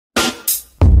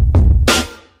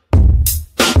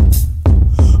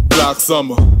Black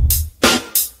Summer.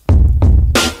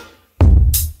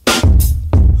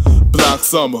 Black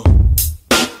Summer.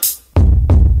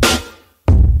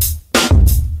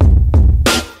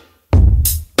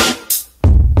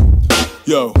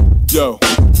 Yo, yo,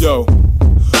 yo.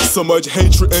 So much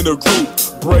hatred in a group.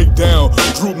 Breakdown.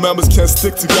 Group members can't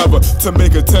stick together to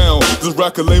make a town. The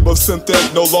record label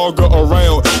Synthetic no longer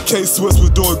around. K-Swiss was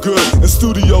doing good in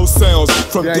studio sounds.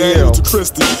 From Daniel to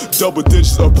Christy, double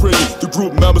digits are pretty. The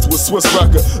group members with Swiss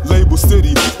record label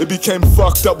City. It became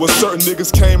fucked up when certain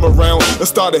niggas came around and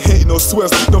started hating on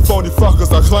Swiss. The phony fuckers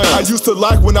are clowns. I used to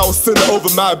like when I was sitting over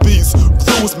my beats.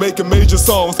 Crew was making major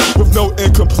songs with no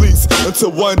incompletes.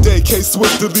 Until one day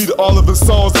K-Swiss deleted all of his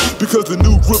songs because the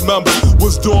new group member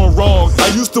was doing wrong.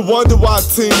 I used to wonder why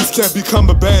teams can't become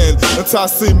a band until I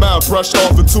see mine brush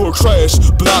off into a crash.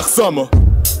 Black Summer.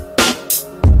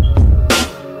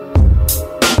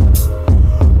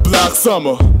 Black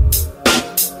Summer.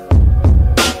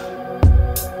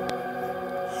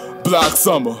 Black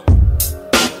Summer.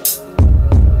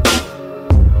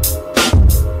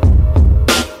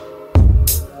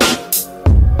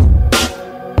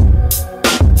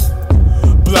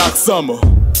 Black Summer.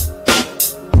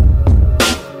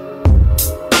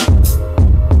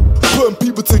 Putting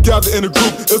people together in a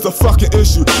group is a fucking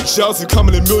issue. Jealousy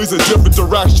coming in millions of different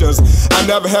directions. I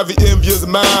never have an envious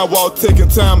mind while taking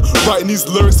time writing these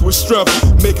lyrics with strength,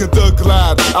 making the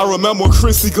glad. I remember when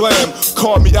Christy Glam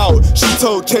called me out. She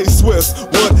told K-Swiss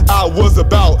what I was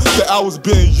about, that I was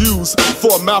being used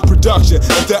for malproduction,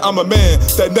 and that I'm a man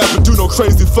that never do no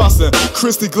crazy fussing.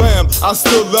 Christy Glam, I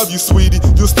still love you, sweetie.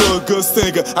 You're still a good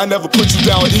singer. I never put you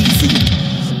down easy.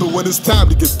 But when it's time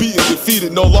to get beaten,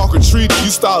 defeated, no longer treated,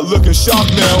 you start looking shocked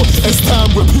now. It's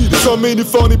time repeated. So many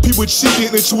phony people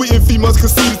cheating and tweeting. Females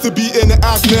conceded to be in the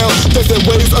act now. Take their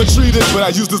ways untreated. But I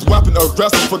use this weapon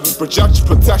aggressive for this projection,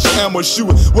 protection, ammo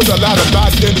shooting with a lot of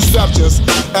bad interceptions.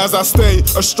 As I stay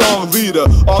a strong leader,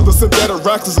 all the synthetic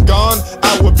records are gone,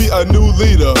 I will be a new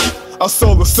leader. A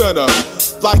solar center,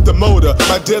 like the motor.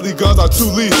 My deadly guns are 2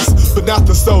 liters, but not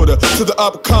the soda. To the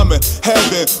upcoming,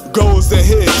 heaven goes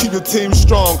ahead. Keep your team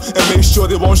strong and make sure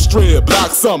they won't stray.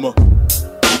 Black Summer.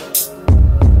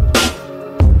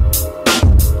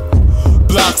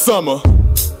 Black Summer.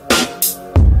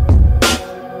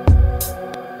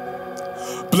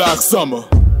 Black Summer.